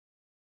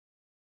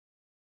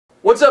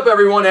What's up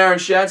everyone, Aaron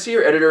Schatz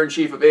here,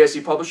 Editor-in-Chief of ASE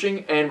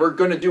Publishing, and we're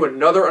going to do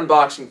another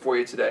unboxing for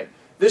you today.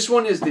 This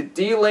one is the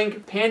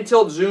D-Link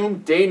Pan-Tilt Zoom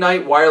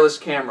Day-Night Wireless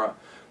Camera.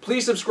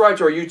 Please subscribe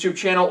to our YouTube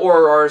channel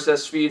or our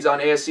RSS feeds on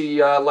ASE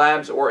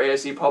Labs or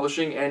ASE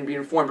Publishing and be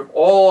informed of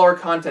all our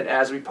content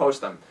as we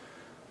post them.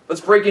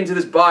 Let's break into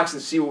this box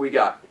and see what we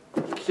got.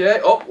 Okay,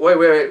 oh,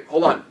 wait,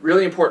 hold on.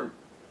 Really important.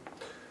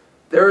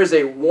 There is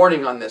a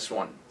warning on this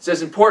one. It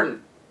says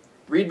important.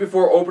 Read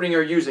before opening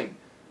or using.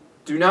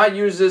 Do not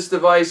use this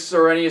device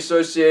or any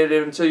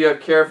associated until you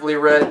have carefully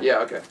read. Yeah,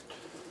 okay.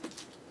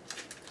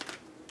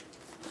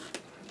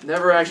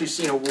 Never actually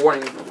seen a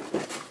warning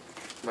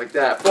like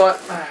that, but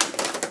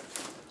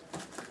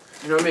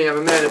you know me, I'm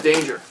a man of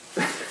danger.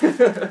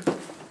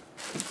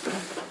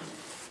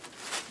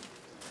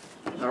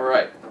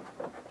 Alright.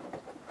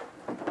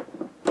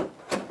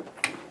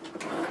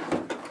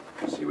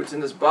 See what's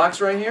in this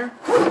box right here?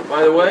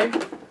 By the way,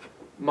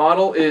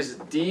 model is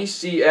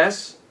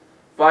DCS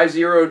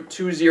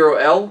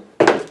 5020L.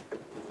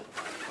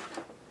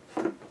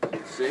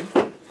 Let's see.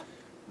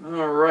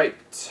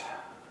 Alright.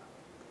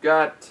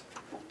 Got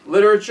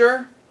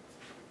literature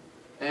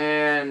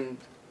and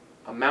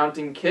a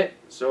mounting kit.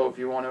 So if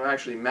you want to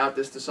actually mount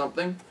this to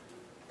something.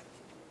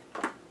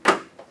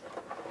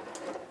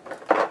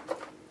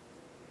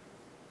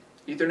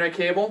 Ethernet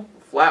cable.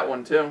 Flat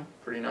one too.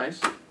 Pretty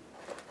nice.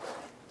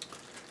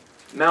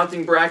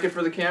 Mounting bracket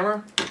for the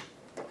camera.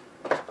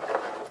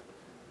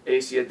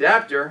 AC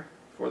adapter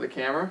for the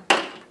camera.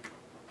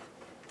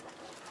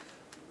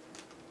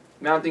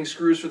 Mounting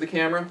screws for the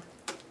camera.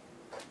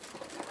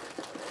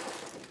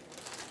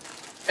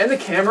 And the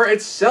camera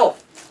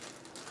itself.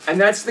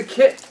 And that's the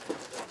kit.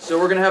 So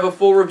we're going to have a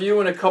full review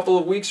in a couple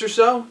of weeks or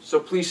so. So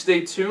please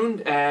stay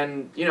tuned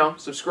and, you know,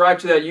 subscribe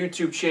to that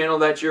YouTube channel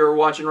that you're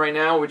watching right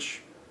now,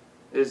 which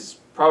is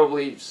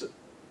probably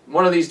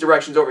one of these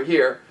directions over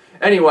here.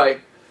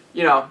 Anyway,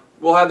 you know,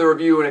 we'll have the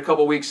review in a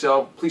couple of weeks,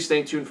 so please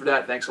stay tuned for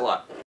that. Thanks a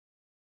lot.